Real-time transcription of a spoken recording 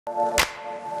If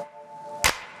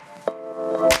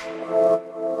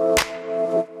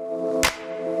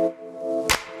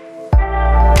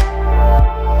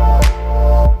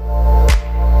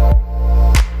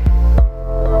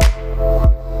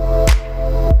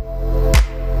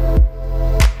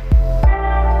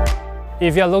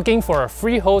you're looking for a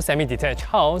freehold semi-detached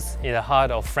house in the heart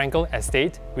of Frankel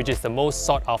Estate, which is the most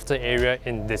sought-after area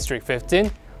in District 15,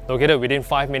 located within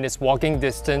 5 minutes walking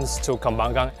distance to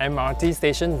Kembangan MRT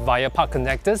station via park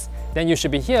connectors, then you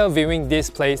should be here viewing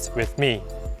this place with me.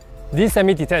 This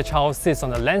semi-detached house sits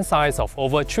on a land size of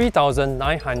over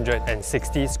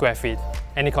 3,960 square feet,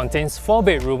 and it contains 4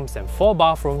 bedrooms and 4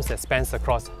 bathrooms that spans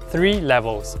across 3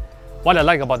 levels. What I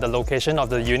like about the location of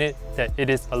the unit that it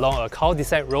is along a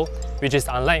cul-de-sac road, which is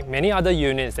unlike many other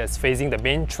units that's facing the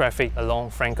main traffic along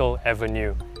Frankel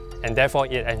Avenue, and therefore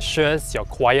it ensures your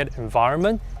quiet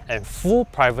environment and full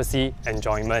privacy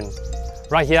enjoyment.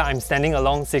 Right here I'm standing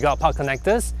along Sigla Park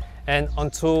connectors, and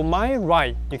onto my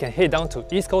right you can head down to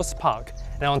East Coast Park,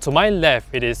 and onto my left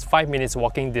it is 5 minutes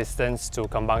walking distance to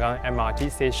Kembangan MRT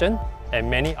station and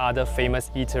many other famous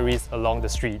eateries along the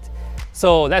street.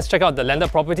 So let's check out the landed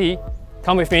property.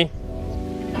 Come with me.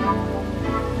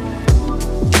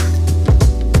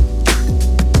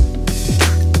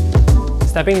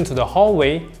 Stepping into the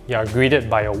hallway, you are greeted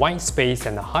by a wide space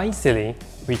and a high ceiling,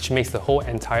 which makes the whole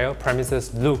entire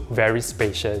premises look very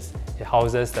spacious. It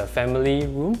houses the family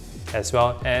room as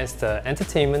well as the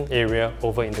entertainment area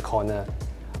over in the corner.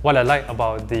 What I like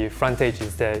about the frontage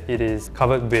is that it is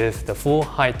covered with the full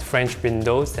height French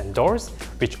windows and doors,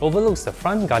 which overlooks the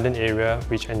front garden area,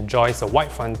 which enjoys a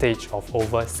wide frontage of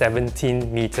over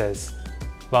 17 meters.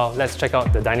 Well, let's check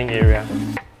out the dining area.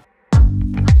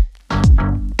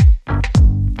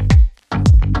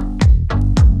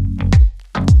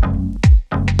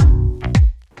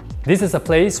 This is a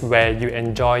place where you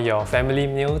enjoy your family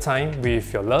meal time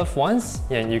with your loved ones,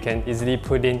 and you can easily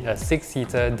put in a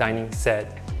 6-seater dining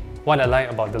set. What I like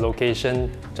about the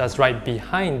location, just right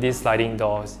behind these sliding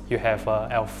doors, you have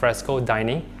al fresco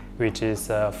dining, which is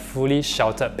a fully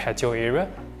sheltered patio area,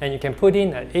 and you can put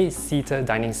in an 8-seater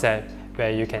dining set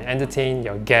where you can entertain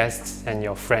your guests and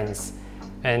your friends.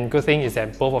 And good thing is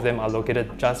that both of them are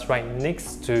located just right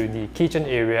next to the kitchen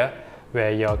area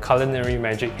where your culinary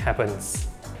magic happens.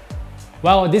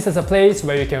 Well, this is a place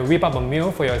where you can whip up a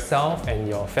meal for yourself and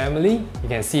your family. You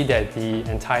can see that the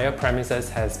entire premises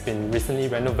has been recently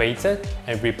renovated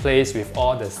and replaced with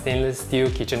all the stainless steel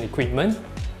kitchen equipment.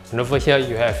 And over here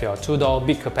you have your 2-door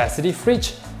big capacity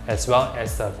fridge, as well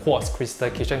as a quartz crystal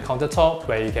kitchen countertop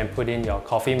where you can put in your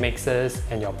coffee mixers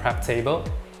and your prep table.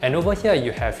 And over here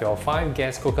you have your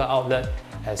 5-gas cooker outlet,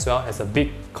 as well as a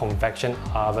big convection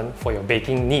oven for your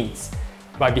baking needs.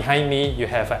 Right behind me you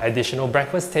have an additional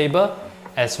breakfast table,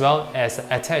 as well as an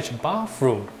attached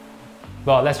bathroom.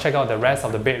 Well, let's check out the rest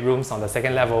of the bedrooms on the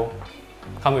second level.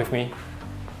 Come with me.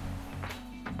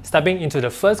 Stepping into the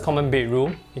first common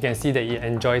bedroom, you can see that it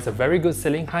enjoys a very good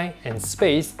ceiling height and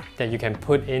space that you can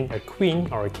put in a queen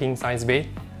or a king size bed,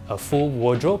 a full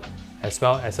wardrobe, as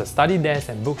well as a study desk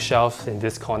and bookshelves in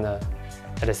this corner.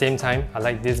 At the same time, I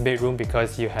like this bedroom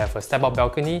because you have a step-up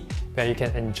balcony where you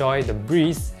can enjoy the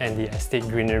breeze and the estate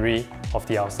greenery of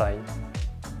the outside.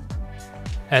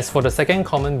 As for the second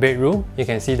common bedroom, you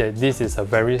can see that this is a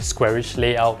very squarish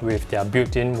layout with their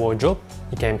built-in wardrobe.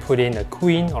 You can put in a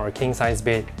queen or a king size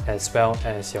bed as well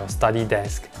as your study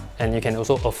desk. And you can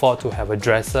also afford to have a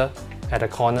dresser at the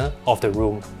corner of the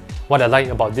room. What I like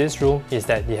about this room is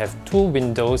that you have 2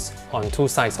 windows on 2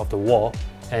 sides of the wall,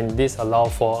 and this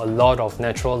allows for a lot of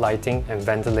natural lighting and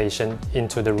ventilation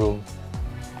into the room.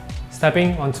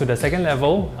 Stepping onto the second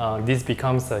level, this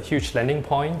becomes a huge landing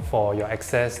point for your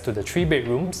access to the 3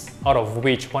 bedrooms, out of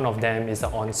which one of them is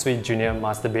an ensuite junior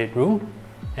master bedroom,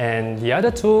 and the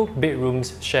other 2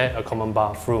 bedrooms share a common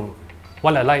bathroom.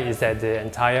 What I like is that the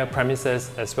entire premises,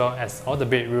 as well as all the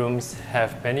bedrooms,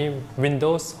 have many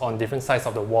windows on different sides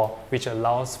of the wall, which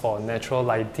allows for natural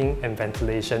lighting and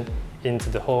ventilation into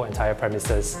the whole entire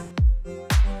premises.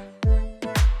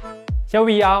 Here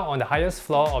we are on the highest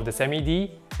floor of the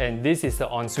semi-D, and this is the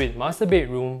ensuite master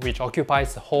bedroom, which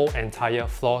occupies the whole entire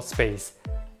floor space.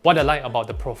 What I like about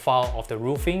the profile of the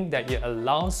roofing, that it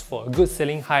allows for a good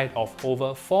ceiling height of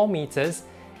over 4 meters,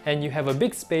 and you have a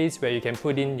big space where you can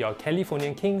put in your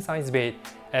Californian king size bed,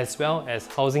 as well as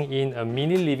housing in a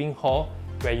mini living hall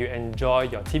where you enjoy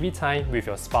your TV time with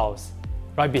your spouse.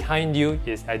 Right behind you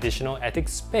is additional attic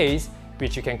space,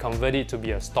 which you can convert it to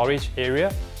be a storage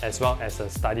area as well as a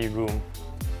study room.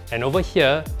 And over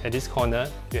here at this corner,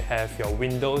 you have your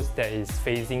windows that is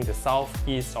facing the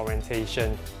southeast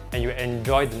orientation, and you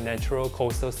enjoy the natural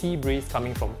coastal sea breeze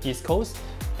coming from East Coast,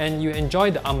 and you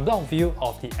enjoy the unblocked view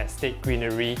of the estate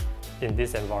greenery in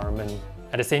this environment.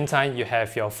 At the same time, you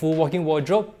have your full walk-in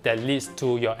wardrobe that leads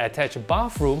to your attached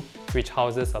bathroom, which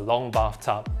houses a long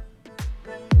bathtub.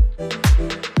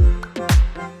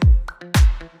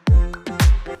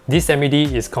 This MED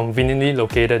is conveniently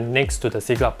located next to the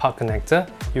Siglap Park connector.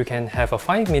 You can have a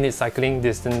 5-minute cycling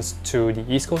distance to the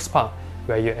East Coast Park,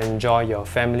 where you enjoy your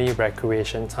family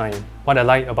recreation time. What I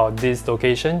like about this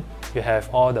location, you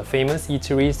have all the famous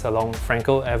eateries along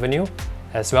Frankel Avenue,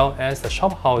 as well as the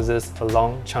shop houses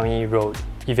along Changi Road.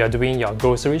 If you are doing your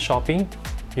grocery shopping,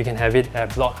 you can have it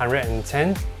at Block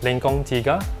 110, Lengkong 3,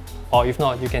 or if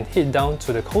not, you can head down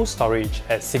to the cold storage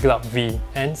at Siglap V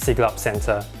and Siglap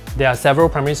Centre. There are several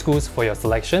primary schools for your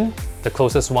selection. The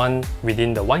closest one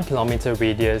within the 1 kilometer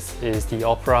radius is the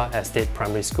Opera Estate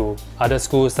Primary School. Other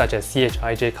schools such as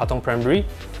CHIJ Katong Primary,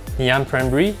 Ngee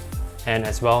Primary, and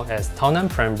as well as Tao Nan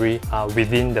Primary are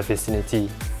within the vicinity.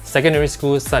 Secondary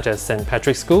schools such as St.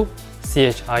 Patrick's School,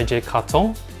 CHIJ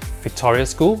Katong, Victoria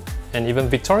School, and even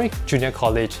Victoria Junior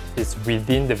College is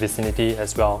within the vicinity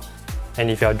as well. And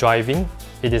if you are driving,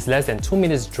 it is less than 2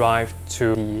 minutes drive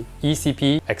to the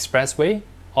ECP Expressway,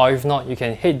 or if not, you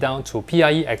can head down to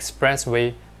PIE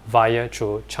Expressway via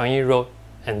through Changi Road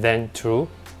and then through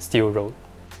Steel Road.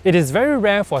 It is very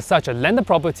rare for such a landed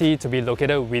property to be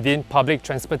located within public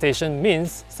transportation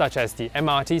means such as the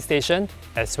MRT station,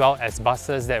 as well as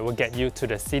buses that will get you to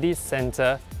the city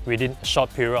centre within a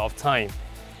short period of time.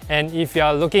 And if you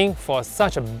are looking for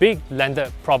such a big landed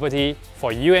property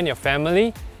for you and your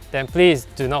family, then please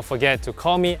do not forget to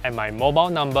call me at my mobile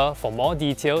number for more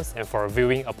details and for a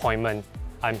viewing appointment.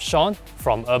 I'm Sean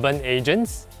from Urban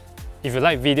Agents. If you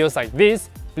like videos like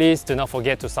this, please do not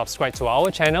forget to subscribe to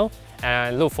our channel,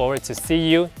 and I look forward to see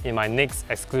you in my next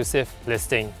exclusive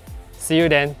listing. See you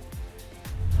then.